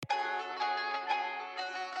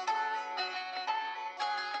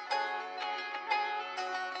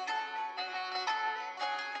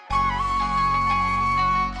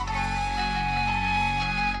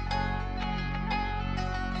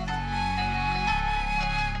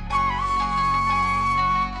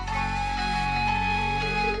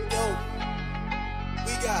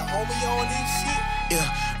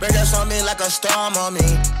Pressure on me like a storm on me.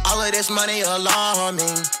 All of this money alarm me.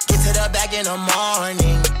 Get to the back in the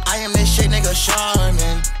morning. I am this shit nigga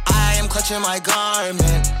Charmin. I am clutching my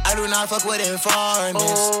garment. I do not fuck with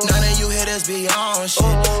informants. None of you hitters be on shit.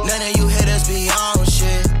 None of you hitters be on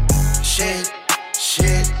shit.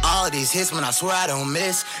 Shit. All these hits, man, I swear I don't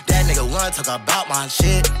miss. That nigga wanna talk about my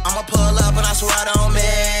shit. I'ma pull up and I swear I don't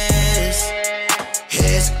miss.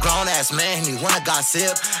 His grown-ass man, he wanna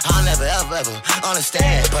gossip. I'll never, ever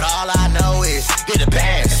understand. But all I know is, get the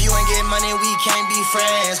bands. If you ain't getting money, we can't be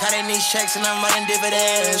friends. Cutting these checks and I'm running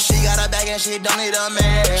dividends. She got a bag and she don't need a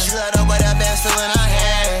man. She let up with that band still in her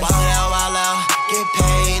hand. Wild out, get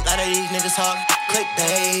paid. A lot of these niggas talk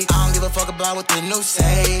clickbait. I don't give a fuck about what the news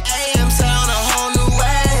say. AM sound a whole new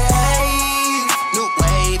wave. New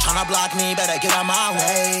wave, tryna block me, better get out my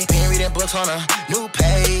way. Been reading books on a new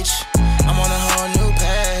page. I'm on a whole new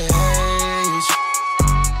page.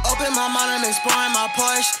 Open my mind, I'm exploring my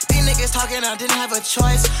Porsche. These niggas talking, I didn't have a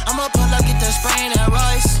choice. I'ma pull up, get the spray in that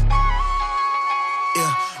Royce.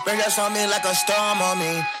 Yeah, bring us on me like a storm on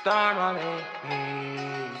me. Storm on me.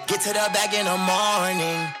 Get to the back in the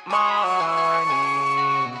morning.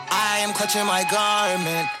 I am clutching my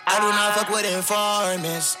garment. I do not fuck with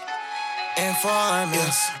informants.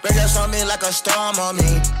 Bring us on me like a storm on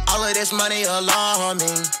me. All of this money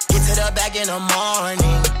alarming. Get to the back in the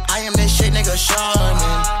morning. I am this shit nigga Charmin.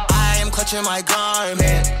 I am clutching my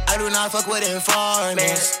garment. I do not fuck with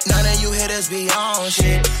informants. None of you hitters be on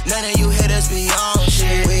shit. None of you hitters be on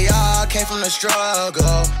shit. We all came from the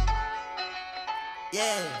struggle.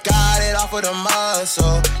 Yeah. Got it off with a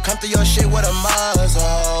muscle. Come through your shit with a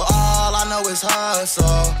muzzle. All I know is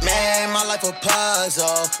hustle. Man, my life a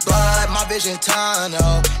puzzle. But my vision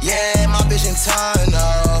tunnel. Yeah, my vision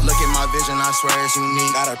tunnel. Look at my vision, I swear it's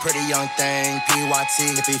unique. Got a pretty young thing,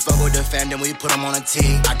 PYT. If he fuck with the fam, then we put him on a T.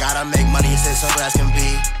 I gotta make money, it's as simple as can be.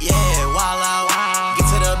 Yeah, wild out. Get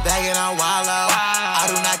to the bag and I wild out. I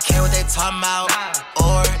do not care what they talking about.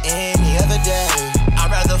 Or any other day. I'd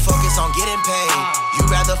rather focus on getting paid. You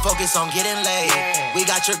rather focus on getting laid. We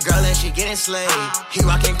got your girl and she getting slayed. He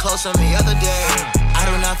rocking close on me other day. I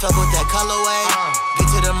do not fuck with that colorway. Get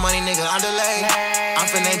to the money, nigga, underlay. I'm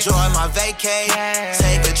finna enjoy my vacay.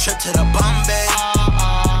 Take a trip to the Bombay.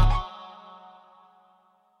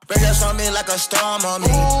 Bring us on me like a storm on me.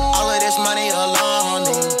 All of this money alarm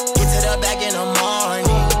me. Get to the back in the morning.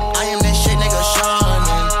 I am this shit, nigga,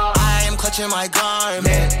 Charmin. I am clutching my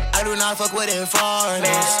garment. I do not fuck with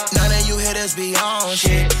informants. None of you hitters be on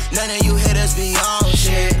shit. None of you hitters be on shit.